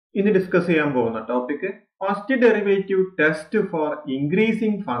ഇന്ന് ഡിസ്കസ് ചെയ്യാൻ പോകുന്ന topic first derivative test for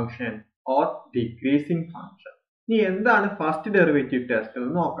increasing function or decreasing function. ഇനി എന്താണ് ഫസ്റ്റ് ഡെറിവേറ്റീവ് ടെസ്റ്റ്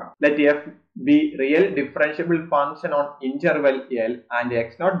എന്ന് നോക്കാം. Let F B real differentiable function on interval L and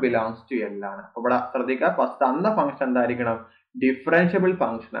X not belongs to L ആണ്. അപ്പൊ ഇവിടെ ശ്രദ്ധിക്കുക, ഫസ്റ്റ് തന്ന ഫംഗ്ഷൻ എന്തായിരിക്കണം? ഡിഫറൻഷ്യബിൾ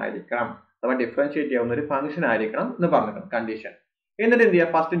ഫംഗ്ഷൻ ആയിരിക്കണം, അഥവാ ഡിഫറൻഷിയേറ്റ് ചെയ്യാവുന്ന ഒരു ഫംഗ്ഷൻ ആയിരിക്കണം എന്ന് പറഞ്ഞിട്ടുണ്ട് കണ്ടീഷൻ. എന്നിട്ട് എന്ത്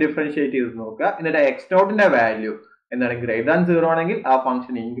ചെയ്യുക? ഫസ്റ്റ് ഡിഫറൻഷിയേറ്റ് ചെയ്ത് നോക്കുക. എന്നിട്ട് എക്സ് നോട്ടിന്റെ വാല്യൂ എന്താണ്? ഗ്രേറ്റർ ദാൻ 0 ആണെങ്കിൽ ആ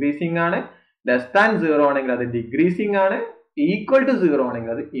ഫംഗ്ഷൻ ഇൻക്രീസിംഗ് ആണ്, ലെസ് ദാൻ 0 ആണെങ്കിൽ അത് ഡിക്രീസിംഗ് ആണ്, ഈക്വൽ ടു 0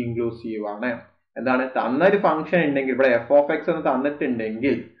 ആണെങ്കിൽ അത് ഇൻക്ലൂസീവ് ആണ്. എന്താണ്? തന്നൊരു ഫംഗ്ഷൻ ഉണ്ടെങ്കിൽ, ഇവിടെ എഫ് ഓഫ് എക്സ് എന്ന്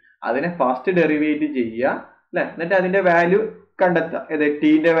തന്നിട്ടുണ്ടെങ്കിൽ അതിനെ ഫസ്റ്റ് ഡെറിവേറ്റ് ചെയ്യുക അല്ലെ, എന്നിട്ട് അതിന്റെ വാല്യൂ കണ്ടെത്തുക. ഏത്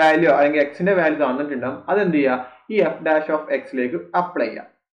ടിന്റെ വാല്യൂ അല്ലെങ്കിൽ എക്സിന്റെ വാല്യൂ തന്നിട്ടുണ്ടാവും, അതെന്ത് ചെയ്യുക? ഈ എഫ് ഡാഷ് ഓഫ് എക്സിലേക്ക് അപ്ലൈ ചെയ്യുക.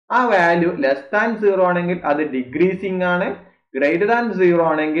 ആ വാല്യൂ ലെസ് ദാൻ 0 ആണെങ്കിൽ അത് ഡിക്രീസിംഗ് ആണ്, ഗ്രേറ്റർ ദാൻ 0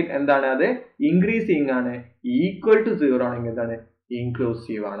 ആണെങ്കിൽ എന്താണ്? അത് ഇൻക്രീസിംഗ് ആണ്, ഈക്വൽ ടു 0 ആണെങ്കിൽ എന്താണ്?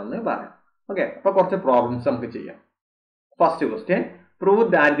 ഇൻക്ലൂസീവ് ആണെന്ന് പറയാം. ഓക്കെ, അപ്പൊ കുറച്ച് പ്രോബ്ലംസ് നമുക്ക് ചെയ്യാം. First question, prove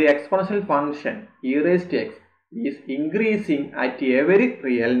that the exponential function e raised to x is increasing at every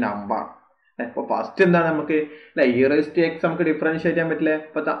real number. അപ്പൊ ഫസ്റ്റ് എന്താണ്? നമുക്ക് e raised to x നമുക്ക് ഡിഫറൻഷിയേറ്റ് ചെയ്യാൻ പറ്റില്ലേ?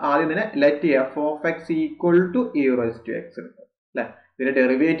 അപ്പൊ ആദ്യം തന്നെ let f of x equal to e raised to x അല്ലെ. ഇതിന്റെ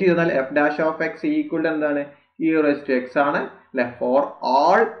ഡെറിവേറ്റീവ് ചെയ്താൽ f dash of x equal to എന്താണ്? e raised to x ആണ് അല്ലെ. ഫോർ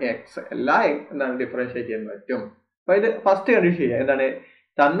ഓൾ എക്സ് എല്ലാ എന്താണ് ഡിഫറൻഷിയേറ്റ് ചെയ്യാൻ പറ്റും. അപ്പൊ ഇത് ഫസ്റ്റ് കണ്ടീഷൻ ചെയ്യുക. എന്താണ്?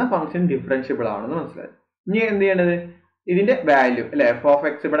 തന്ന ഫംഗ്ഷൻ ഡിഫറൻഷ്യബിൾ ആണെന്ന് മനസ്സിലായി. ഇനി എന്ത് ചെയ്യേണ്ടത്? ഇതിന്റെ വാല്യൂ അല്ലെ, എഫ് ഓഫ്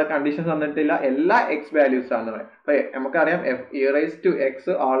എക്സ് ഇവിടെ കണ്ടീഷൻ തന്നിട്ടില്ല, എല്ലാ എക്സ് വാല്യൂസ് ആണ്. അപ്പൊ നമുക്കറിയാം e raised to x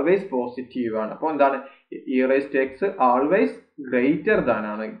always positive ആണ്. അപ്പൊ എന്താണ്? e raised to x always greater than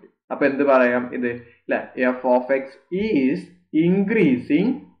ആണ്. അപ്പൊ എന്ത് പറയാം? ഇത് അല്ലെ, F of X is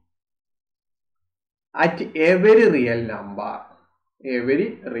increasing at every real number. Every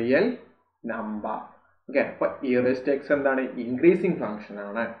real number. Okay, അപ്പൊ e raised to x എന്താണ്? ഇൻക്രീസിംഗ് ഫംഗ്ഷൻ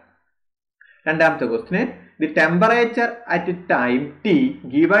ആണ്. രണ്ടാമത്തെ question, the temperature at time t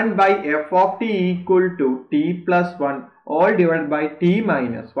given by f of t equal to t plus 1 all divided by t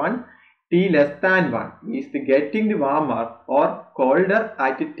minus 1 t less than 1 is the getting warmer or colder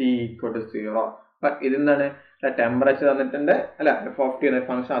at t equal to 0. അപ്പൊ ഇതെന്താണ്? Temperature തന്നിട്ടുണ്ട് അല്ലെ, F of T എന്ന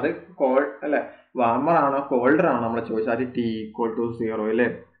function അത് അല്ലെ warmer ആണോ colder ആണോ നമ്മൾ ചോദിച്ചാൽ t equal to 0 അല്ലേ.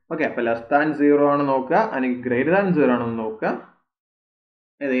 ഓക്കെ, അപ്പൊ ലെസ് ദാൻ 0 ആണ് നോക്കുക, അല്ലെങ്കിൽ ഗ്രേറ്റർ ദാൻ 0 ആണെന്ന് നോക്കുക.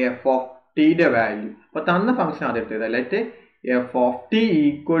 ഇത് എഫ് ഓഫ് ടിയുടെ വാല്യൂ. അപ്പൊ തന്ന ഫംഗ്ഷൻ ആദ്യം എടുത്തത് let F of T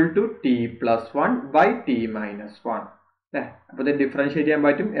equal to T plus 1 by T minus 1 അല്ലെ. അപ്പൊ ഇത് ഡിഫറൻഷിയേറ്റ് ചെയ്യാൻ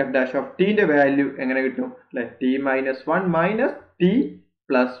പറ്റും. എഫ് ഡാഷ് ഓഫ് ടിന്റെ വാല്യൂ എങ്ങനെ കിട്ടും? അല്ലെ, T minus 1 minus T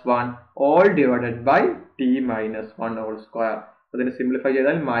plus 1 all divided by T minus 1 whole square. അതിന് സിംപ്ലിഫൈ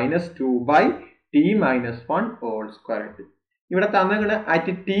ചെയ്താൽ -2 by T minus 1 whole square കിട്ടും. ഇവിടെ തന്നിട്ട്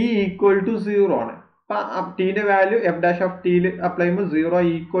അറ്റ് ടി ഈക്വൽ ടു 0 ആണ്. ടിന്റെ വാല്യൂ എഫ് ഡാഷ് ഓഫ് ടിയിൽ അപ്ലൈ ചെയ്യുമ്പോൾ 0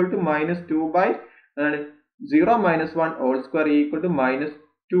 equal to -2 by 0 minus 1 whole square equal to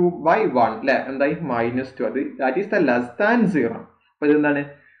 -2 by 1 അല്ലെ. എന്തായി? -2. അത് that is the less than 0. അപ്പൊ ഇതെന്താണ്?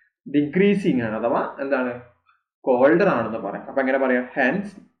 ഡിക്രീസിംഗ് ആണ്, അഥവാ എന്താണ്? കോൾഡർ ആണെന്ന് പറയാം. അപ്പൊ എങ്ങനെ പറയാം?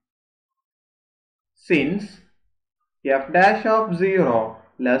 Hence since F dash of 0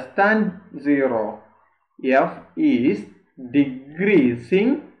 less than 0 F is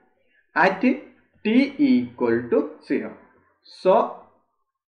decreasing at t equal to 0, so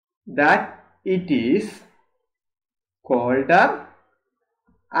that it is colder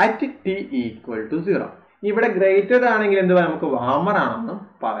at t equal to 0. ഇവിടെ ഗ്രേറ്റർ ആണെങ്കിൽ എന്ത് പറയാം? നമുക്ക് വാമർ ആണെന്നും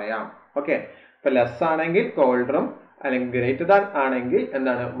പറയാം. ഓക്കെ, ഇപ്പൊ ലെസ് ആണെങ്കിൽ കോൾഡറും അല്ലെങ്കിൽ ഗ്രേറ്റർ ദാൻ ആണെങ്കിൽ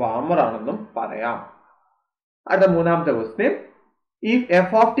എന്താണ്? വാമർ ആണെന്നും പറയാം. അടുത്ത മൂന്നാമത്തെ question, if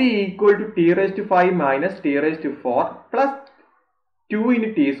f of t equal to t raised to 5 minus t raised to 4 plus 2 into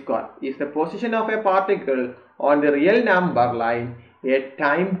t square is the position of a particle on the real number line at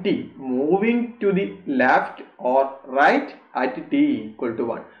time t moving to the left or right at t equal to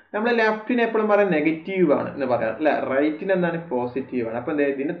 1. നമ്മൾ ലെഫ്റ്റിന് എപ്പോഴും പറയാം negative ആണ് എന്ന് പറയാം അല്ലെ, റൈറ്റിന് എന്താണ്? Positive ആണ്. അപ്പൊ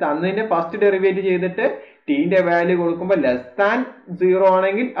ഇതിന് തന്നതിന്റെ ഫസ്റ്റ് ഡെറിവേറ്റ് ചെയ്തിട്ട് ടിന്റെ വാല്യൂ കൊടുക്കുമ്പോൾ ലെസ് ദാൻ 0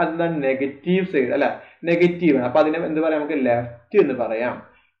 ആണെങ്കിൽ അതെന്താണ്? നെഗറ്റീവ് സൈഡ് അല്ലെ, നെഗറ്റീവ് ആണ്. അപ്പൊ അതിനെ എന്ത് പറയാം? നമുക്ക് ലെഫ്റ്റ് എന്ന് പറയാം.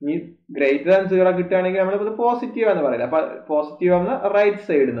 ഇനി ഗ്രേറ്റർ ദാൻ 0 കിട്ടുകയാണെങ്കിൽ നമ്മൾ പോസിറ്റീവ് എന്ന് പറയില്ല, അപ്പൊ പോസിറ്റീവ് ആവുന്ന റൈറ്റ്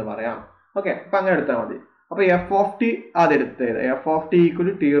സൈഡ് എന്ന് പറയാം. ഓക്കെ, അപ്പൊ അങ്ങനെ എടുത്താൽ മതി. അപ്പൊ F of T അതെടുത്തത് F of T equal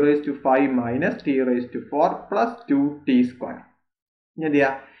to T raise to 5 minus T raise to 4 plus 2 T square. ഇനി എന്ത്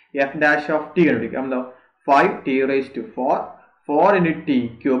ചെയ്യാം? എഫ് ഡാഷ് ഓഫ് ടി കണ്ടുപിടിക്കാം. എന്താ? 5 T raise to 4 4 into T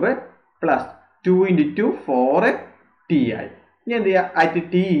cube plus 2 into 2 4 T ആയി. ഇനി എന്ത് ചെയ്യാം? At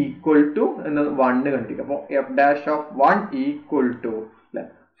T equal to 1 കണ്ടുപിടിക്കാം. അപ്പൊ F dash of 1 equal to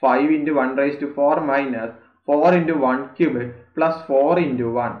 5 into 1 raised to 4 minus 4 into 1 cube plus 4 into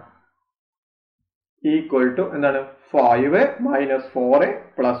 1 equal to എന്താണ്? 5 minus 4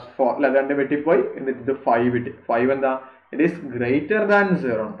 plus 4 അല്ല രണ്ട് വെട്ടിപ്പോയി എന്നിട്ട് ഇത് 5 കിട്ടി 5 എന്താ ഇറ്റ് ഈസ് ഗ്രേറ്റർ ദാൻ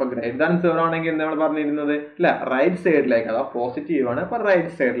 0 അപ്പൊ ഗ്രേറ്റർ ദാൻ 0 ആണെങ്കിൽ നമ്മൾ പറഞ്ഞിരുന്നത് അല്ല റൈറ്റ് സൈഡിലേക്ക് അതാ പോസിറ്റീവ് ആണ് അപ്പൊ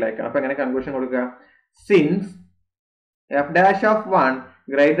റൈറ്റ് സൈഡിലേക്കാണ് അപ്പൊ എങ്ങനെ കൺക്ലൂഷൻ കൊടുക്കുക since F dash of 1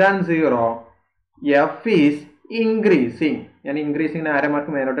 greater than 0 F is increasing ഞാൻ increasing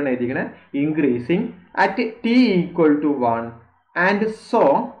ആരമാർക്ക് മേലോട്ടാണ് എഴുതിക്കണേ increasing at T equal to 1 and so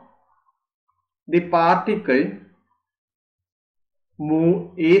the particle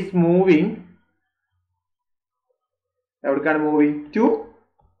is moving എവിടേക്കാണ് moving to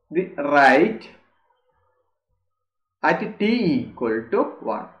the right at T equal to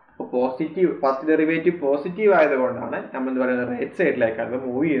 1 അപ്പോൾ positive first derivative positive ആയതുകൊണ്ടാണ് നമ്മൾ എന്ത് പറയുന്നത് right സൈഡിലേക്കാണ്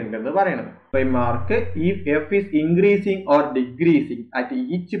move ചെയ്യുന്നുണ്ടെന്ന് പറയുന്നത് mark if F is increasing or decreasing at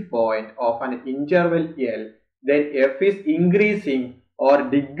each point of an interval L then F is increasing or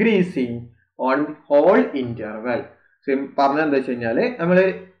decreasing on the whole interval പറഞ്ഞത് എന്താ വെച്ച് കഴിഞ്ഞാല് നമ്മള്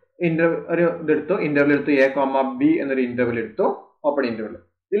ഒരു ഇതെടുത്തു ഇന്റർവെൽ എടുത്തു എ കോമ ബി എന്നൊരു ഇന്റർവെൽ എടുത്തു ഓപ്പൺ ഇന്റർവെൽ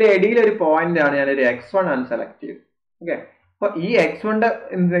ഇതിൽ ഇടയിൽ ഒരു പോയിന്റ് ആണ് ഞാനൊരു x1 ആണ് സെലക്ട് ചെയ്തത് ഓക്കെ അപ്പൊ ഈ x1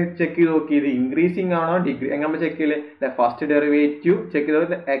 ചെക്ക് ചെയ്ത് നോക്കി ഇത് ഇൻക്രീസിംഗ് ആണോ ഡിഗ്രി എങ്ങനെ ചെക്ക് ചെയ്യില്ലേ ഫസ്റ്റ് ഡെറിവേറ്റീവ് ചെക്ക്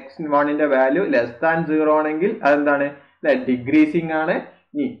ചെയ്ത് x1ന്റെ വാല്യൂ ലെസ് ദാൻ 0 ആണെങ്കിൽ അതെന്താണ് ഡിക്രീസിംഗ് ആണ്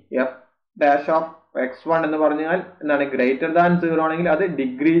ഇനി എഫ് ഡാഷ് ഓഫ് x1 എന്ന് പറഞ്ഞാൽ എന്താണ് ഗ്രേറ്റർ ദാൻ 0 ആണെങ്കിൽ അത്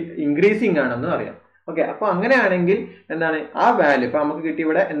ഇൻക്രീസിംഗ് ആണെന്ന് അറിയാം ഓക്കെ അപ്പൊ അങ്ങനെയാണെങ്കിൽ എന്താണ് ആ വാല്യൂ ഇപ്പൊ നമുക്ക് കിട്ടി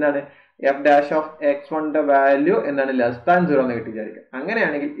ഇവിടെ എന്താണ് എഫ് ഡാഷ് ഓഫ് x1ന്റെ വാല്യൂ എന്താണ് ലെസ് ദാൻ 0 എന്ന് കിട്ടി വിചാരിക്കാം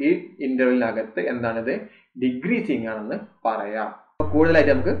അങ്ങനെയാണെങ്കിൽ ഈ ഇന്റർവെലിനകത്ത് എന്താണിത് ഡിക്രീസിംഗ് ആണെന്ന് പറയാം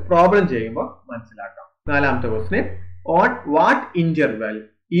കൂടുതലായിട്ട് നമുക്ക് പ്രോബ്ലം ചെയ്യുമ്പോൾ മനസ്സിലാക്കാം നാലാമത്തെ question on what interval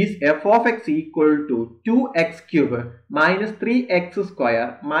is f of x equal to 2x cube minus 3x square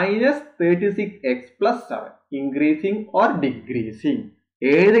minus 36x plus 7 increasing or decreasing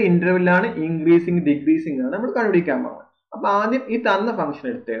ഏത് ഇന്റർവെല്ലാണ് ഇൻക്രീസിംഗ് ഡിക്രീസിംഗ് ആണ് നമ്മൾ കണ്ടുപിടിക്കാൻ പോകുന്നത് അപ്പൊ ആദ്യം ഈ തന്ന ഫംഗ്ഷൻ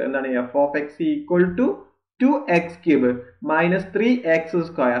എടുത്തത് എന്താണ് F of X equal to 2x cube minus 3x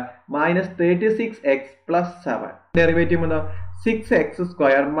square minus 36x plus 7 derivative എന്താ 6x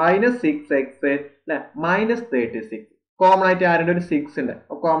സ്ക്വയർ മൈനസ് 6x അല്ലെ മൈനസ് 36 കോമൺ ആയിട്ട് ആരുടെ ഒരു 6 ഉണ്ട്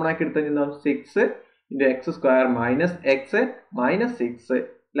അപ്പൊ കോമൺ ആക്കി എടുത്തു കഴിഞ്ഞാൽ 6 into x square minus x minus 6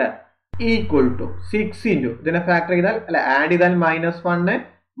 അല്ലെ ഈക്വൽ ടു 6 into ഇതിനെ ഫാക്ടർ ചെയ്താൽ അല്ലെ ആഡ് ചെയ്താൽ -1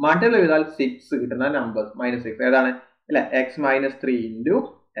 മൾട്ടിപ്ലൈ ചെയ്താൽ 6 കിട്ടുന്ന നമ്പർ -6 ഏതാണ് അല്ലെ x minus 3 into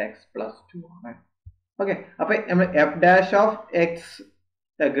x plus 2 ആണ് ഓക്കെ അപ്പൊ നമ്മൾ F dash of X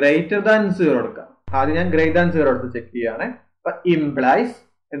greater than 0 എടുക്കാം ആദ്യം ഞാൻ ഗ്രേറ്റർ ദാൻ 0 എടുത്ത് ചെക്ക് ചെയ്യാണ് അപ്പൊ ഇംപ്ലൈസ്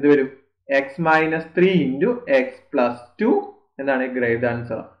എന്ത് വരും x minus 3 into x plus 2 എന്താണ് ഗ്രേറ്റർ ദാൻ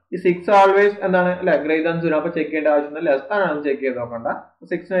 0 ഈ 6 ഓൾവേസ് എന്താണ് അല്ലെ ഗ്രേറ്റർ ദാൻ 0 അപ്പൊ ചെക്ക് ചെയ്യേണ്ട ആവശ്യമില്ല ലെസ് ദാൻ ആണ് ചെക്ക് ചെയ്ത് നോക്കണ്ട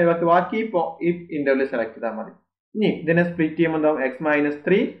 6 ഒഴിവാക്കി ബാക്കി ഈ ഇന്റർവെൽ സെലക്ട് ചെയ്താൽ മതി ഇനി ഇതിനെ സ്പ്ലിറ്റ് ചെയ്യുമ്പോൾ എന്താവും x മൈനസ്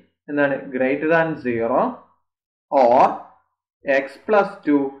 3 എന്താണ് greater than 0 or x plus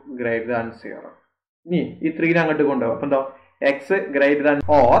 2 greater than 0 ഇനി ഈ 3 അങ്ങോട്ട് കൊണ്ടുപോകും അപ്പൊ എന്താവും x greater than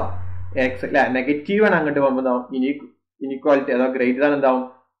or x അല്ലെ നെഗറ്റീവ് ആണ് അങ്ങോട്ട് പോകുമ്പോൾ എന്താവും ഇനിക്വാലിറ്റി അഥവാ ഗ്രേറ്റർ ദാൻ എന്താവും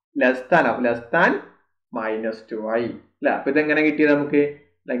ലെസ് ദാൻ ആവും ലെസ് ദാൻ -2 ആയി അല്ലെ അപ്പൊ ഇതെങ്ങനെ കിട്ടിയത് നമുക്ക്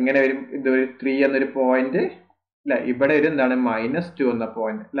എങ്ങനെ വരും ഇത് 3 എന്നൊരു പോയിന്റ് അല്ലെ ഇവിടെ ഒരു എന്താണ് -2 എന്ന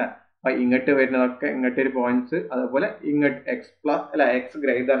പോയിന്റ് അല്ലെ അപ്പൊ ഇങ്ങോട്ട് വരുന്നതൊക്കെ ഇങ്ങോട്ട് ഒരു പോയിന്റ്സ് അതുപോലെ ഇങ്ങോട്ട് x പ്ലസ് അല്ലെ x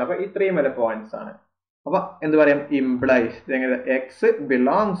ഗ്രേറ്റർ ദാൻ അപ്പൊ ഇത്രയും വരെ പോയിന്റ്സ് ആണ് അപ്പൊ എന്ത് പറയാം implies x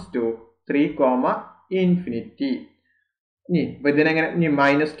belongs to 3, infinity ഇനി ഇതിനെങ്ങനെ ഇനി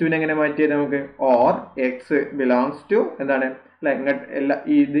 -2 എങ്ങനെ മാറ്റിയത് നമുക്ക് ഓർ x ബിലോങ്സ് ടു എന്താണ് അല്ലെ ഇങ്ങോട്ട് എല്ലാ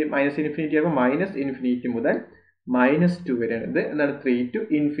ഇത് -ഇൻഫിനിറ്റി ആകുമ്പോൾ -ഇൻഫിനിറ്റി മുതൽ -2 വരെയാണ് ഇത് എന്താണ് 3 to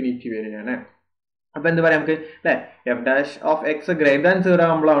ഇൻഫിനിറ്റി വരെയാണ് അപ്പൊ എന്ത് പറയാം നമുക്ക് അല്ലെ F dash of X greater than 0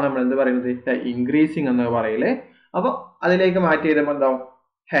 ആകുമ്പോഴാണ് നമ്മൾ എന്ത് പറയുന്നത് ഇൻക്രീസിംഗ് എന്ന് പറയില്ലേ അപ്പൊ അതിലേക്ക് മാറ്റി എഴുതുമ്പോൾ എന്താവും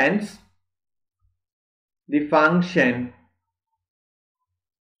hence the function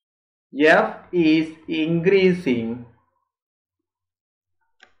F is increasing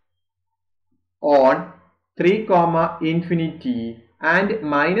on 3, infinity and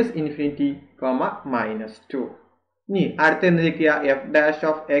 -infinity, -2 ഇനി അടുത്ത എന്ത് ചെക്ക് ചെയ്യുക F dash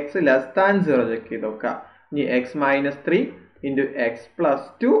of X less than 0 check ചെയ്ത് നോക്കുക ഇനി x minus 3 into x plus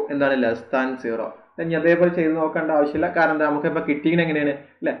 2 എന്താണ് ലെസ് ദാൻ 0 ഇനി അതേപോലെ ചെയ്ത് നോക്കേണ്ട ആവശ്യമില്ല കാരണം എന്താ നമുക്ക് ഇപ്പൊ കിട്ടിയത് എങ്ങനെയാണ്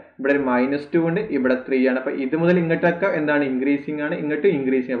അല്ലെ ഇവിടെ ഒരു -2 ഉണ്ട് ഇവിടെ 3 ആണ് അപ്പൊ ഇത് മുതൽ ഇങ്ങോട്ടൊക്കെ എന്താണ് ഇൻക്രീസിംഗ് ആണ് ഇങ്ങോട്ട്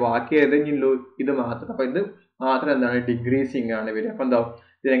ഇൻക്രീസിംഗ് ബാക്കി ഏത് ഇത് മാത്രം അപ്പൊ ഇത് മാത്രം എന്താണ് ഡിക്രീസിംഗ് ആണ് വരിക അപ്പൊ എന്താവും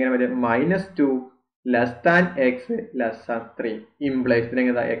ഇതെങ്ങനെ വരിക -2 less than x less than 3 implies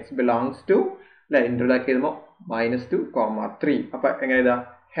ഇതിനെങ്ങനെ x belongs to അല്ലെ ഇന്റർവെൽ ആക്കി എഴുതുമ്പോൾ -2, 3 അപ്പൊ എങ്ങനെ എഴുതാ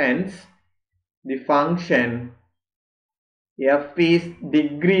hence the function f is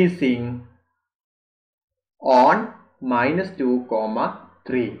decreasing on -2,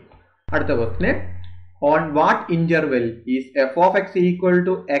 3 അടുത്ത question On what interval is f of x equal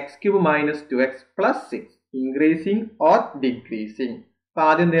to x cube minus 2x plus 6? Increasing or decreasing? അപ്പോൾ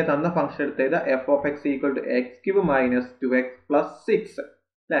ആദ്യം എന്ത് തന്ന ഫംഗ്ഷൻ എടുത്തത് f of x equal to x cube minus 2x plus 6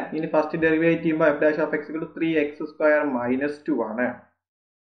 അല്ലെ. ഇനി first derivate ചെയ്യുമ്പോൾ f dash of x equal to 3x square minus 2 ആണ്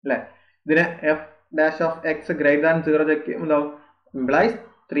അല്ലെ. ഇതിന് f dash of x greater than 0 check ചെയ്യുമ്പോൾ implies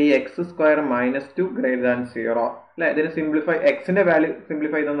 3x square minus 2 greater than 0 അല്ലെ. ഇതിന് simplify എക്സിന്റെ വാല്യൂ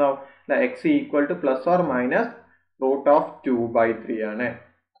സിംപ്ലിഫൈ ചെയ്താൽ x equal to plus or minus root of 2/3 ആണ്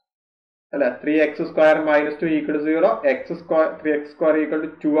അല്ലെ. 3x square minus 2 equal to 0, 3x square equal to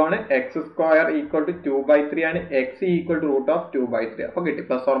 2 ആണ്, x square equal to 2/3 ആണ്, x equal to root of 2/3. അപ്പൊ കിട്ടി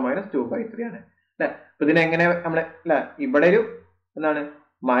plus or minus 2/3 ആണ് അല്ലെ. അപ്പൊ ഇതിനെങ്ങനെ നമ്മളെ അല്ലെ ഇവിടെ ഒരു എന്താണ്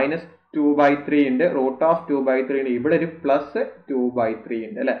മൈനസ് 2/3 ഉണ്ട്, റൂട്ട് ഓഫ് 2/3 ഉണ്ട്, ഇവിടെ ഒരു പ്ലസ് 2/3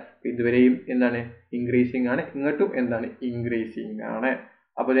 ഉണ്ട് അല്ലെ. ഇതുവരെയും എന്താണ് ഇൻക്രീസിംഗ് ആണ്, ഇങ്ങോട്ടും എന്താണ് ഇൻക്രീസിംഗ് ആണ്.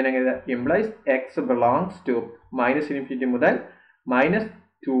 അപ്പൊ ഇതിനെങ്ങനെ implies X belongs to minus infinity മുതൽ minus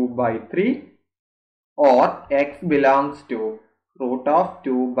 2/3 or X belongs to root of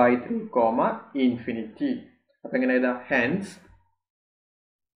 2/3 comma infinity. അപ്പൊ എങ്ങനെ എഴുതാ? Hence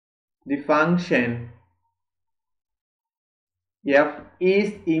the function f is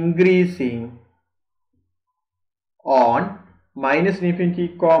increasing on minus infinity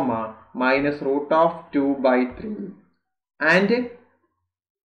comma minus root of 2/3 and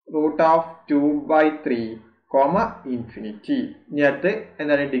root of 2/3 comma infinity. Yet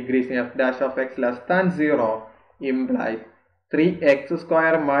എന്താണ് decreasing f dash of x less than 0 implies 3x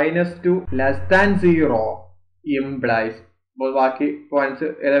square minus 2 less than 0 implies ബാക്കി points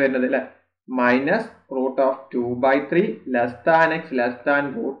ഏതാ വരുന്നത് അല്ലെ minus root of 2/3 less than x less than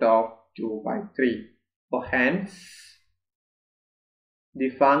root of 2/3. So hence the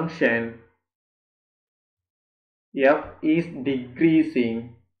function f is decreasing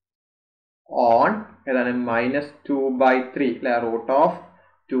on minus 2/3 root of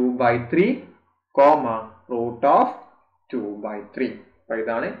 2/3 comma root of 2/3. അപ്പോൾ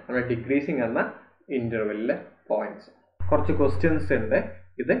ഇതാണ് നമ്മുടെ decreasing എന്ന ഇന്റർവെല്ലിലെ points. കുറച്ച് questions ഉണ്ട്,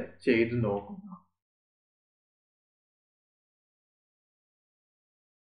 ഇത് ചെയ്തു നോക്കുക.